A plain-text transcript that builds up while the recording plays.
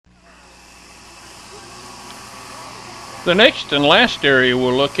The next and last area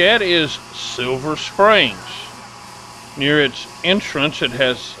we'll look at is Silver Springs. Near its entrance, it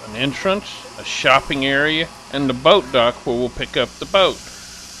has an entrance, a shopping area, and the boat dock where we'll pick up the boat.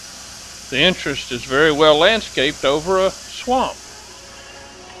 The entrance is very well landscaped over a swamp.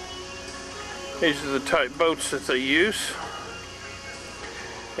 These are the type boats that they use.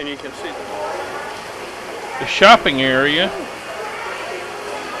 And you can see the shopping area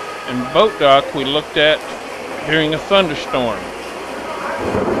and boat dock we looked at during a thunderstorm.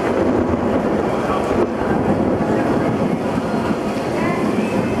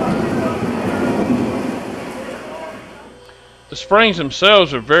 The springs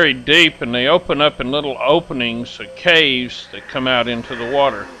themselves are very deep, and they open up in little openings or caves that come out into the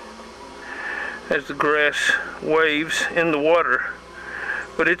water. As the grass waves in the water,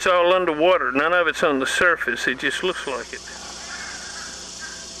 but it's all underwater. None of it's on the surface. It just looks like it.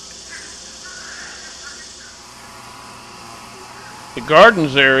 The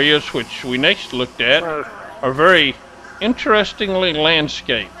gardens areas, which we next looked at, are very interestingly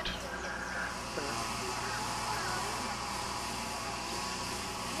landscaped.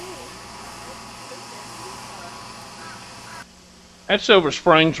 At Silver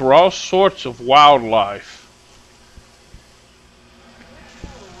Springs were all sorts of wildlife.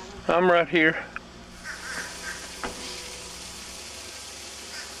 I'm right here.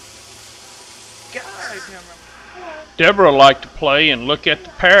 Deborah liked to play and look at the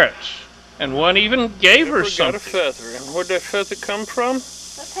parrots, and one even gave her something. Got a feather. And where'd that feather come from?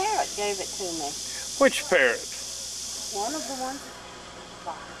 The parrot gave it to me. Which parrot? One of the ones.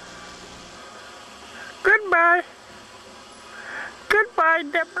 Goodbye. Goodbye,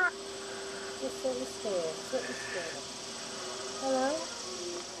 Deborah. Just sit and stare. Sit and stare. Hello?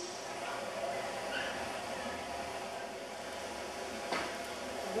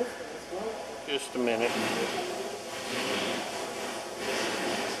 Just a minute.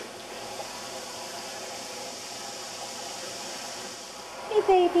 Hey,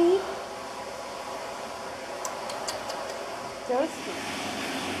 baby. Josie.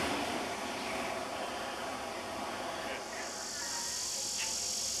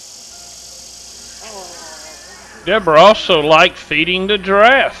 Deborah also liked feeding the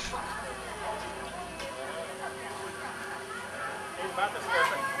giraffe.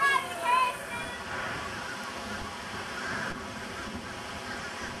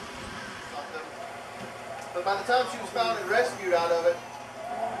 But by the time she was found and rescued out of it,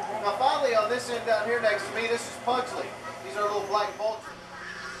 now finally on this end down here next to me, this is Pugsley. These are little black vultures.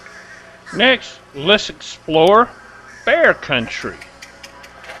 Next, let's explore bear country.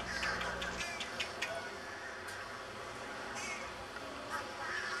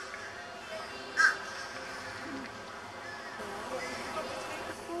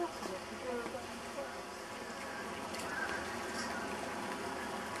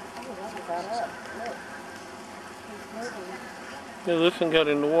 Yeah, this one got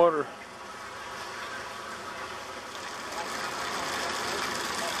in the water.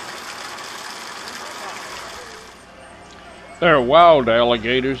 There are wild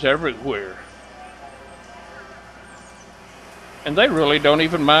alligators everywhere. And they really don't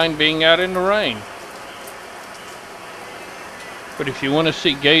even mind being out in the rain. But if you want to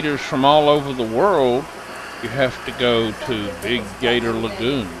see gators from all over the world, you have to go to Big Gator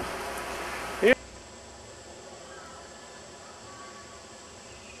Lagoon.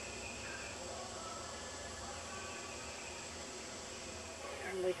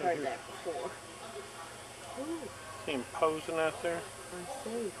 We've heard that before. Ooh. See him posing out there? I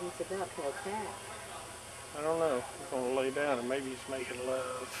see. He's about to attack. I don't know. He's going to lay down, or maybe he's making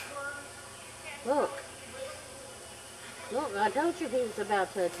love. Look. Look, I told you he was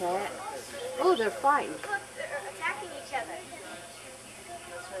about to attack. Oh, they're fighting. Look, they're attacking each other.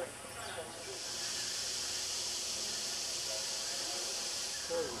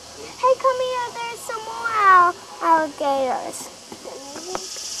 Hey, come here. There's some more alligators.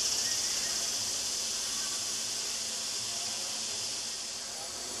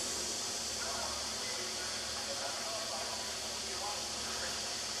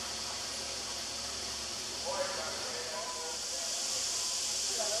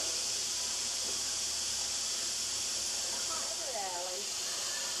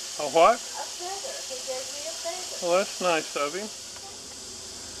 A what? A feather. He gave me a feather. Well, that's nice of him.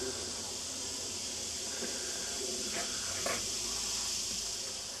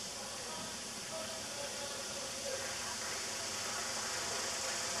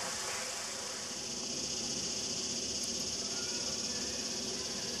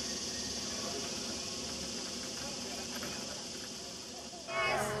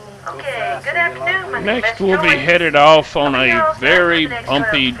 Okay, good afternoon. My name Next, is we'll be Joyce. headed off on a Girls, very next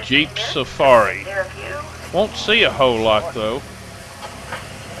bumpy 12 Jeep minutes. Safari. There of you. Won't see a whole lot though.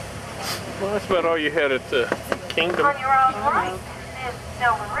 Well, that's about all you had at the Kingdom. On your own right is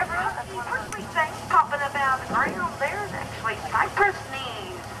Silver River. A few prickly things popping up out of the ground. There's actually cypress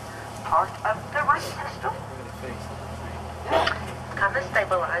knees. Part of the root system. Kind of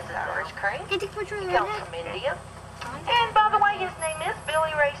stabilizes Irish crane. Can I take a picture of He that? comes from India. And by the way, his name is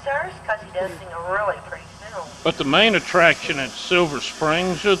Billy Ray Cyrus because he does sing a really pretty tune. But the main attraction at Silver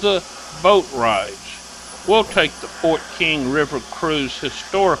Springs are the boat rides. We'll take the Fort King River Cruise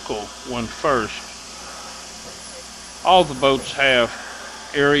historical one first. All the boats have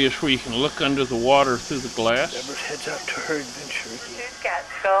areas where you can look under the water through the glass. Heads out to her adventure. Tooth cat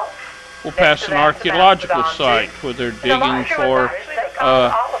skull. We'll pass an archaeological site where they're digging for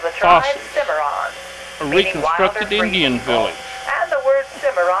fossils. A reconstructed Indian village. And the word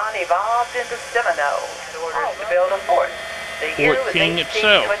Cimarron evolved into Seminole in order to build a fort. The year Fort was King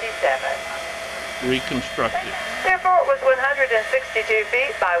itself. 1827. Reconstructed. Their fort was 162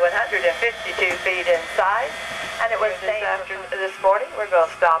 feet by 152 feet in size. And it was named after this morning. We're going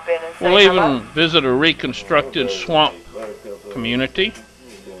to stop in and say We'll hello. even visit a reconstructed swamp community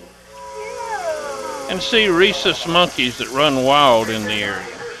and see rhesus monkeys that run wild in the area.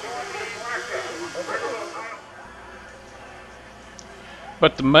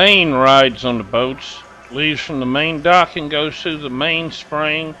 But the main rides on the boats leaves from the main dock and goes through the main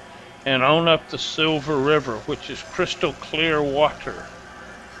spring and on up the Silver River, which is crystal clear water.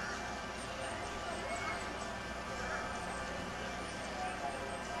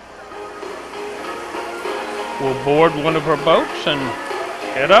 We'll board one of our boats and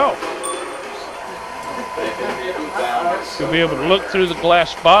head off. You'll be able to look through the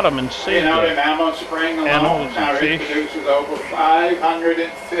glass bottom and see In the Mammoth Spring alone, animals now and it fish. produces over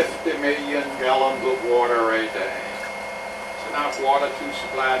 550 million gallons of water a day. It's enough water to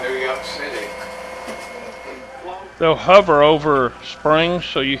supply New York City. They'll hover over springs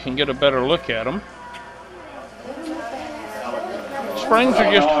so you can get a better look at them. Springs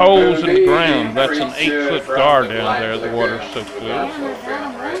are just holes in the ground. That's an 8-foot guard down there. The water's so clear.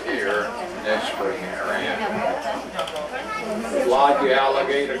 Right here in this spring area. Lodge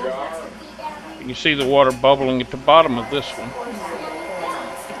alligator guard. You can see the water bubbling at the bottom of this one.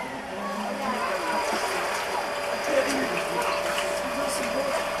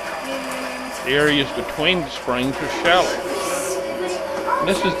 The areas between the springs are shallow. And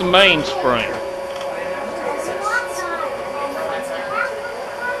this is the main spring.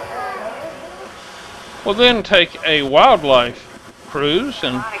 We'll then take a wildlife cruise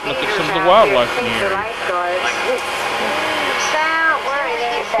and look at some of the wildlife in the area.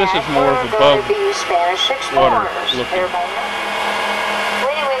 This is more of above water looking.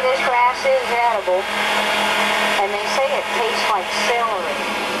 Anyway, this grass is edible, and they say it tastes like celery.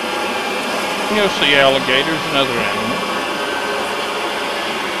 You'll see alligators and other animals.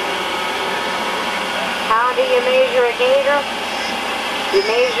 How do you measure a gator? You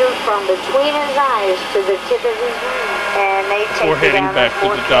measure from between his eyes to the tip of his nose. And they take We're it heading down back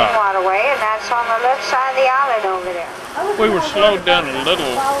to the the dock. waterway, and that's on the left side of the island over there. We were slowed down a little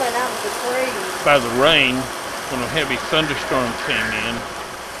Falling out the tree. by the rain when a heavy thunderstorm came in.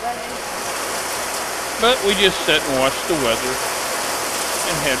 But we just sat and watched the weather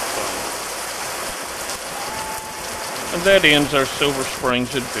and had fun. And that ends our Silver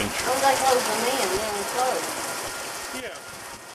Springs adventure. Oh, they closed them in, then closed.